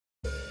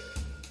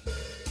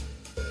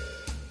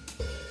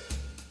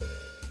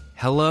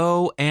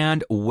Hello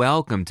and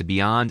welcome to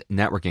Beyond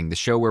Networking, the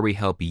show where we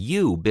help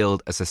you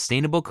build a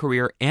sustainable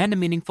career and a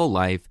meaningful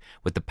life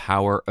with the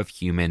power of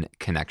human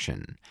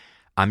connection.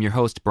 I'm your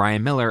host,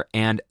 Brian Miller,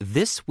 and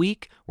this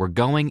week we're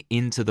going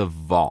into the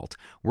vault.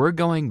 We're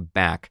going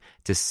back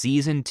to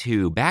season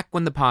 2, back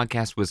when the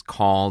podcast was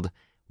called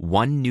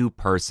One New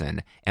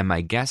Person, and my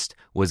guest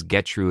was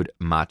Gertrude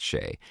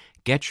Matche.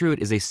 Gertrude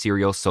is a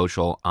serial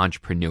social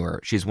entrepreneur.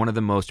 She's one of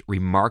the most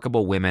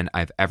remarkable women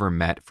I've ever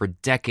met. For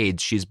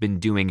decades, she's been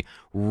doing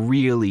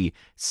really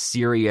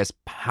serious,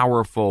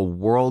 powerful,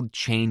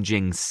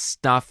 world-changing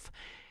stuff.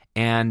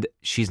 And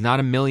she's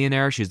not a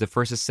millionaire. She's the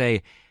first to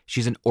say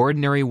she's an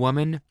ordinary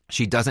woman.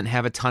 She doesn't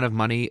have a ton of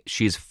money.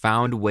 She's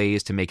found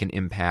ways to make an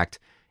impact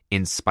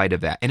in spite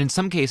of that. And in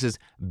some cases,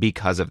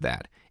 because of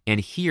that. And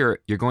here,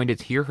 you're going to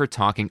hear her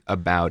talking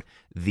about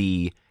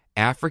the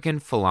African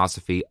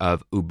philosophy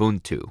of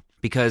Ubuntu.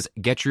 Because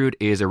Gertrude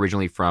is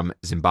originally from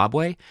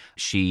Zimbabwe.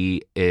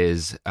 She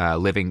is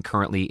living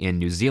currently in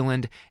New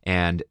Zealand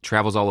and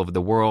travels all over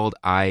the world.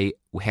 I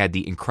had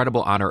the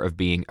incredible honor of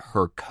being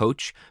her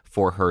coach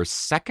for her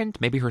second,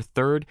 maybe her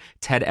third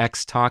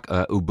TEDx talk,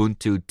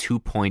 Ubuntu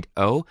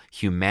 2.0,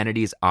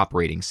 Humanity's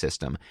Operating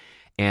System.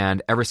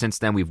 And ever since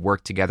then, we've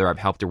worked together. I've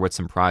helped her with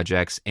some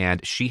projects, and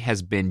she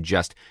has been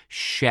just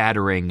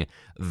shattering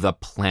the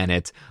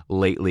planet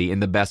lately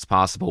in the best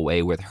possible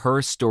way with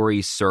her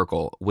Story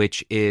Circle,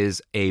 which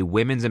is a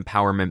women's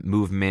empowerment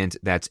movement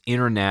that's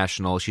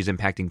international. She's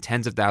impacting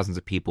tens of thousands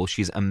of people.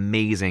 She's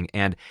amazing.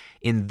 And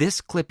in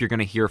this clip, you're going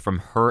to hear from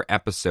her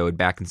episode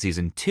back in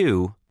season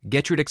 2.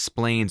 Gertrude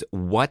explains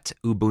what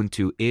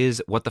Ubuntu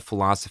is, what the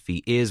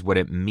philosophy is, what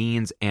it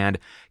means, and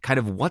kind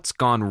of what's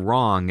gone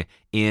wrong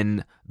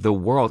in the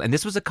world. And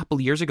this was a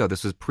couple years ago.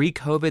 This was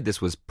pre-COVID.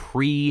 This was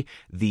pre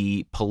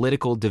the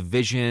political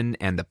division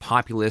and the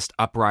populist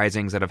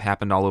uprisings that have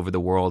happened all over the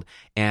world.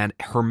 And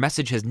her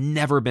message has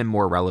never been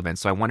more relevant.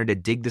 So I wanted to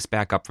dig this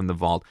back up from the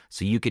vault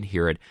so you could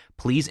hear it.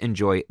 Please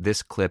enjoy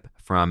this clip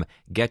from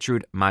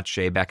Gertrude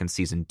Matche back in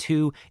season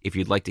 2. If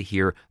you'd like to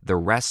hear the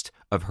rest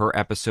of her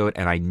episode,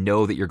 and I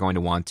know that you're going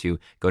to want to,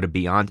 go to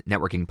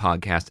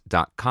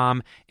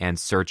beyondnetworkingpodcast.com and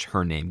search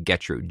her name,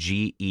 Gertrude,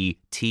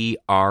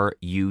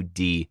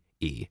 Getrude.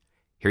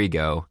 Here you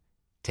go.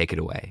 Take it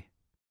away.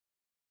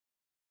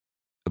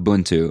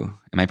 Ubuntu.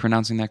 Am I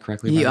pronouncing that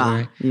correctly? You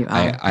are.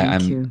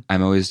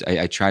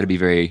 I try to be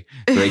very,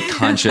 very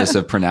conscious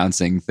of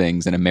pronouncing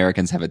things, and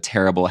Americans have a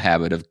terrible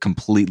habit of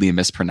completely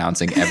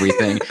mispronouncing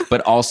everything,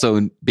 but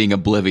also being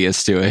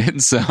oblivious to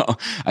it. So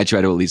I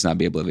try to at least not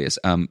be oblivious.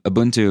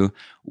 Ubuntu,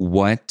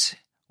 what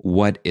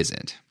is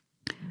it?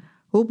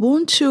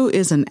 Ubuntu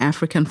is an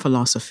African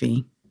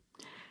philosophy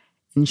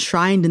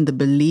enshrined in the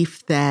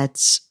belief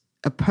that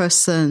a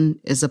person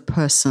is a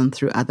person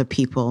through other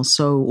people.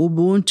 So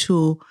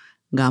Ubuntu,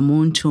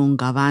 Ngamuntu,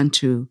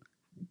 Ngabantu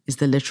is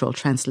the literal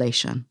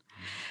translation.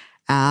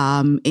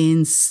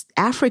 In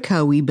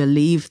Africa, we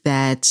believe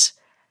that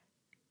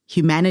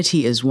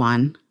humanity is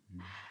one.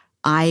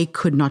 I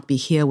could not be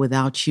here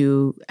without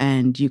you,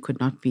 and you could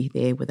not be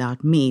there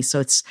without me. So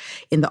it's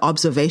in the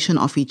observation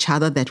of each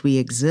other that we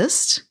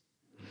exist.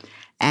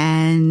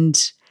 And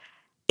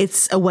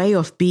it's a way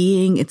of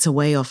being, it's a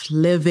way of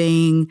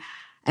living.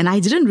 And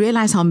I didn't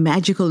realize how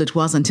magical it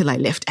was until I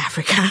left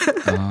Africa.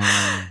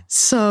 Oh.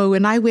 So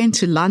when I went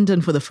to London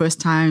for the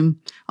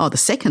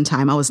second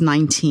time, I was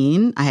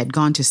 19. I had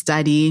gone to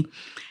study,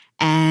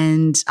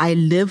 and I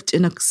lived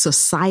in a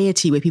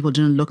society where people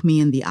didn't look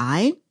me in the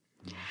eye.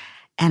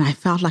 And I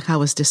felt like I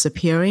was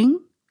disappearing.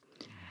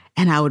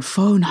 And I would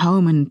phone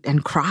home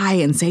and cry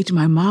and say to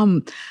my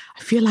mom,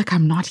 I feel like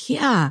I'm not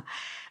here.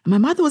 And my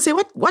mother would say,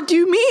 what do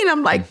you mean?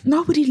 I'm like,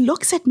 nobody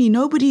looks at me.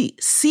 Nobody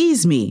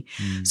sees me.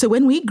 So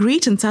when we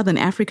greet in Southern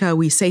Africa,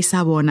 we say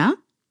sabona,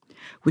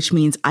 which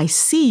means I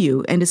see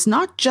you. And it's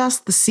not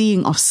just the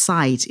seeing of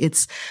sight.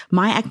 It's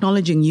my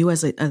acknowledging you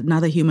as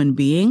another human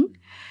being.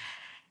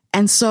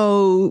 And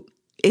so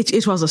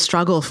it was a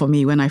struggle for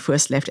me when I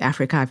first left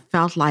Africa. I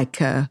felt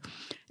like a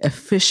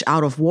fish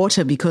out of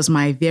water because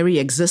my very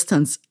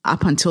existence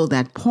up until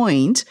that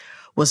point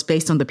was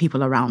based on the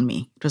people around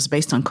me. It was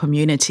based on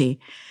community.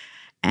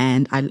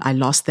 And I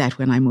lost that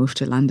when I moved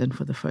to London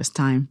for the first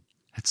time.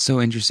 That's so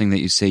interesting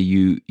that you say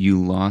you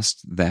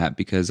lost that,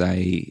 because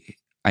I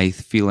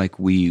feel like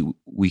we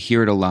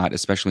hear it a lot,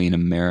 especially in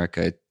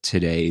America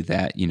today,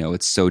 that, you know,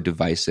 it's so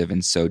divisive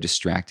and so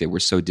distracted. We're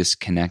so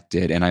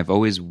disconnected. And I've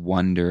always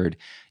wondered,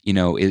 you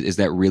know, is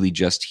that really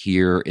just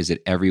here? Is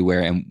it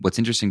everywhere? And what's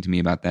interesting to me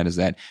about that is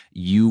that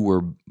you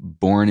were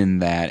born in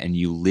that and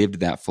you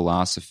lived that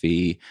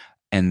philosophy.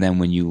 And then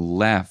when you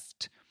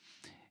left,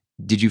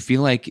 did you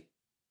feel like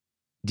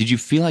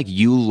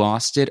you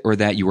lost it, or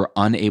that you were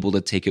unable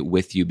to take it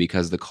with you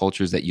because the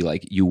cultures that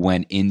you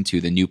went into,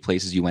 the new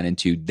places you went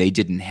into, they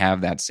didn't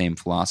have that same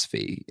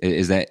philosophy?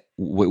 Is that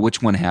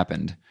which one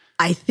happened?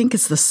 I think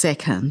it's the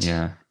second.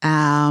 Yeah.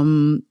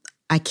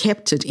 I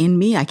kept it in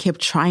me. I kept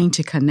trying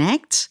to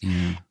connect.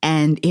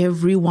 And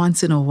every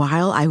once in a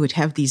while, I would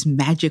have these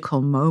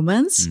magical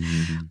moments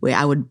where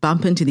I would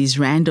bump into these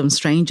random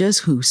strangers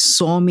who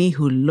saw me,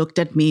 who looked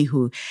at me,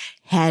 who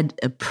had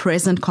a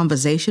present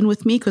conversation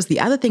with me. Because the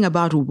other thing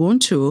about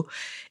Ubuntu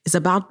is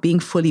about being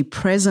fully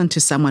present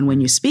to someone when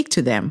you speak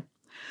to them.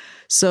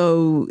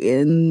 So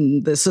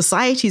in the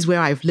societies where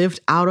I've lived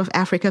out of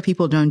Africa,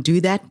 people don't do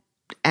that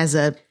as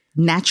a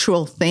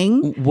natural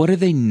thing. What are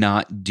they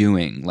not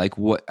doing? Like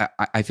what?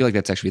 I feel like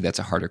that's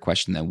a harder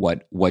question than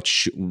what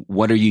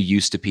are you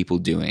used to people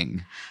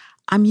doing?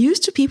 I'm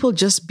used to people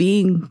just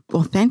being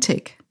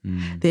authentic.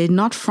 They're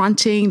not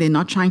fronting. They're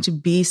not trying to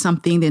be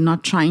something. They're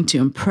not trying to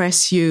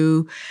impress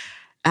you.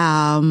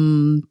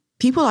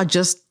 People are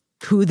just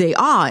who they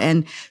are.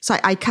 And so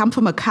I come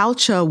from a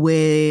culture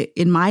where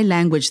in my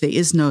language, there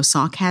is no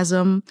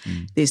sarcasm.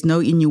 There's no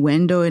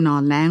innuendo in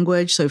our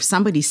language. So if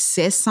somebody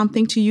says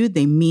something to you,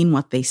 they mean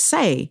what they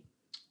say.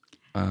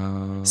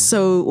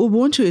 So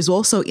Ubuntu is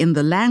also in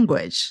the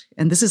language.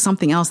 And this is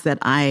something else that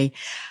I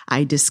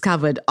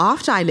discovered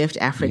after I left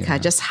Africa,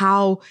 just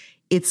how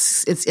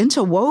it's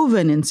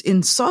interwoven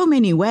in so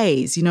many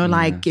ways. You know,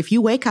 like if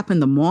you wake up in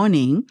the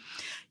morning,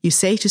 you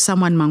say to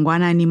someone,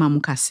 Mangwana ni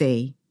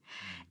mamukase.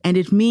 And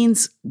it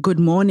means, good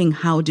morning,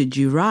 how did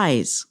you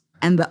rise?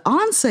 And the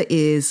answer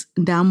is,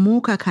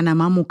 Ndamuka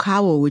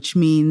kanamamukawo, which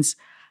means,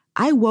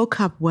 I woke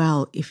up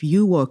well if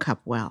you woke up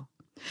well.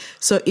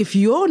 So if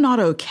you're not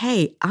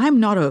okay,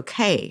 I'm not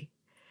okay.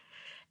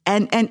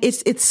 And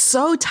it's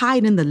so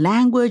tied in the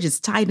language, it's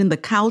tied in the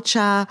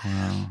culture.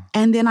 Wow.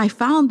 And then I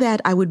found that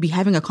I would be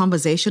having a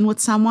conversation with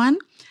someone,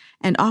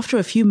 and after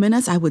a few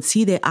minutes, I would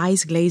see their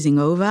eyes glazing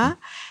over.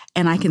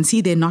 And I can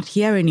see they're not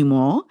here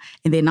anymore.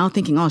 And they're now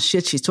thinking, oh,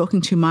 shit, she's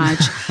talking too much.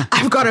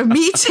 I've got a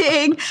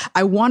meeting.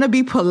 I want to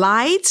be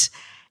polite.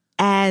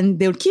 And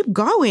they would keep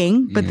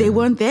going, but they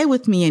weren't there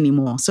with me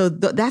anymore. So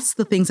that's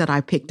the things that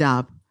I picked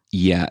up.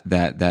 Yeah,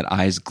 that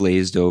eyes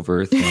glazed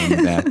over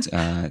thing.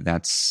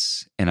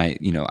 That's and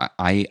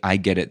I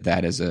get it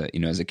that as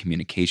a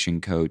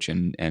communication coach,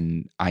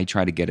 and I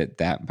try to get at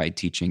that by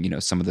teaching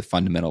some of the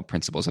fundamental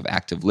principles of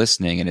active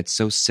listening. And it's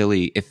so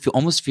silly. It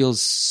almost feels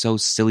so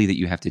silly that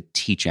you have to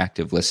teach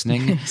active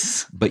listening,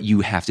 but you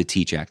have to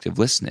teach active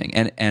listening.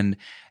 And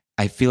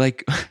I feel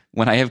like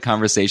when I have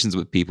conversations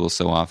with people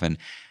so often,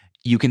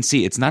 you can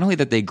see it's not only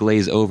that they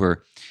glaze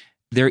over,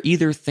 they're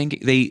either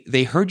thinking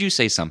they heard you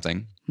say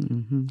something.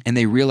 And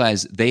they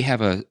realize they have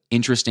a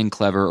interesting,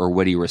 clever, or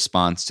witty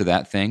response to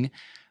that thing,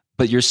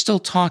 but you're still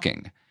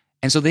talking.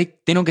 And so they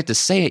don't get to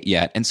say it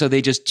yet. And so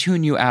they just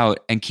tune you out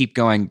and keep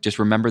going. Just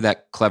remember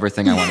that clever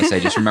thing I want to say.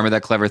 Just remember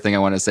that clever thing I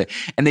want to say.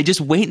 And they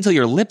just wait until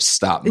your lips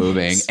stop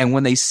moving. Yes. And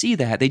when they see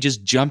that, they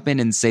just jump in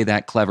and say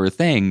that clever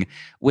thing,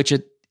 which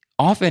it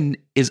often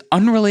is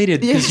unrelated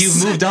because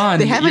you've moved on.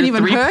 They haven't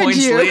even 3 heard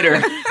points you.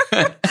 later.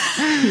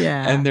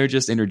 Yeah. And they're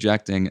just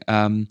interjecting.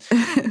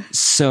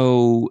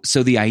 So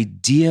the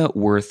idea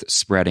worth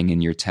spreading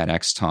in your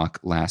TEDx talk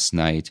last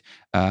night,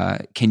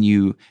 can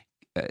you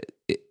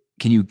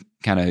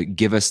kind of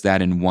give us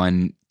that in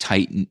one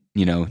tight,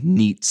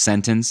 neat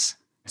sentence?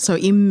 So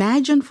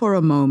imagine for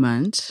a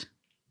moment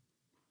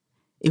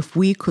if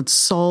we could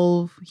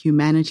solve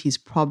humanity's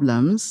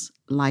problems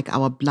like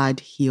our blood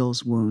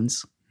heals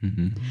wounds.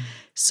 Mm-hmm.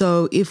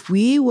 So if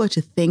we were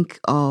to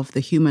think of the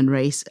human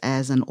race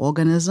as an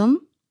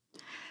organism,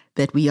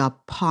 that we are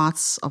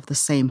parts of the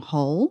same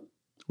whole,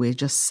 we're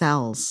just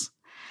cells.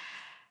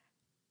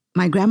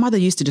 My grandmother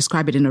used to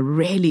describe it in a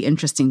really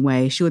interesting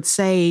way. She would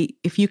say,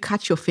 if you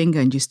cut your finger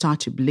and you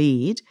start to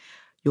bleed,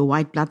 your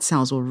white blood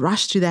cells will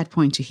rush to that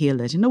point to heal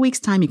it. In a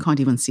week's time, you can't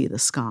even see the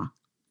scar.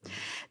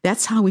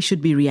 That's how we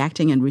should be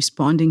reacting and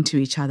responding to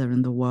each other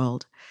in the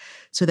world.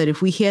 So that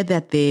if we hear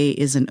that there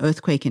is an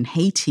earthquake in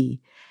Haiti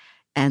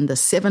and the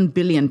 7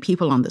 billion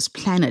people on this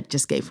planet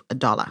just gave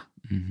 $1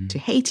 to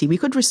Haiti, we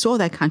could restore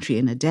that country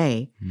in a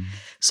day.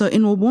 So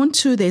in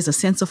Ubuntu, there's a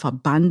sense of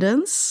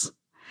abundance.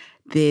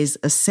 There's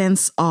a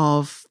sense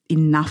of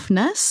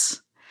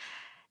enoughness.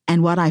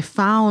 And what I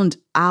found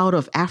out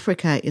of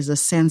Africa is a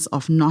sense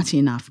of not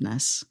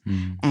enoughness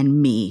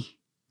and me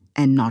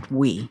and not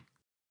we.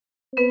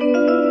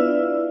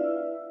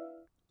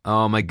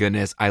 Oh my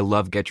goodness, I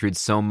love Gertrude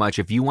so much.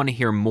 If you want to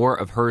hear more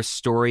of her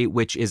story,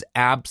 which is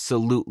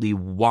absolutely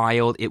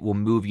wild, it will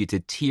move you to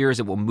tears,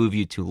 it will move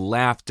you to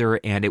laughter,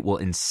 and it will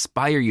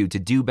inspire you to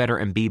do better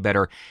and be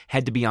better,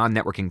 head to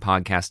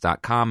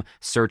beyondnetworkingpodcast.com,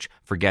 search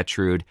for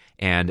Gertrude,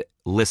 and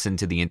listen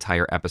to the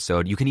entire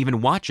episode. You can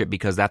even watch it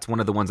because that's one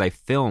of the ones I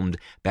filmed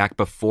back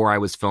before I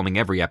was filming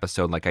every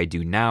episode like I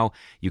do now.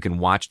 You can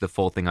watch the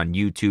full thing on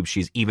YouTube.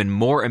 She's even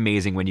more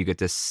amazing when you get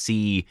to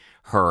see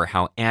her,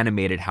 how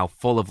animated, how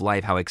full of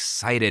life, how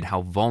excited,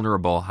 how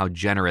vulnerable, how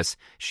generous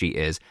she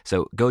is.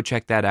 So go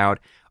check that out.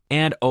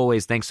 And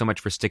always, thanks so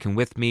much for sticking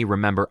with me.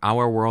 Remember,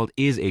 our world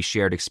is a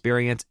shared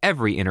experience.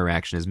 Every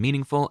interaction is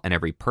meaningful, and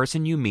every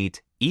person you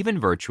meet, even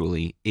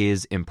virtually,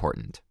 is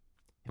important.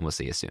 And we'll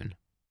see you soon.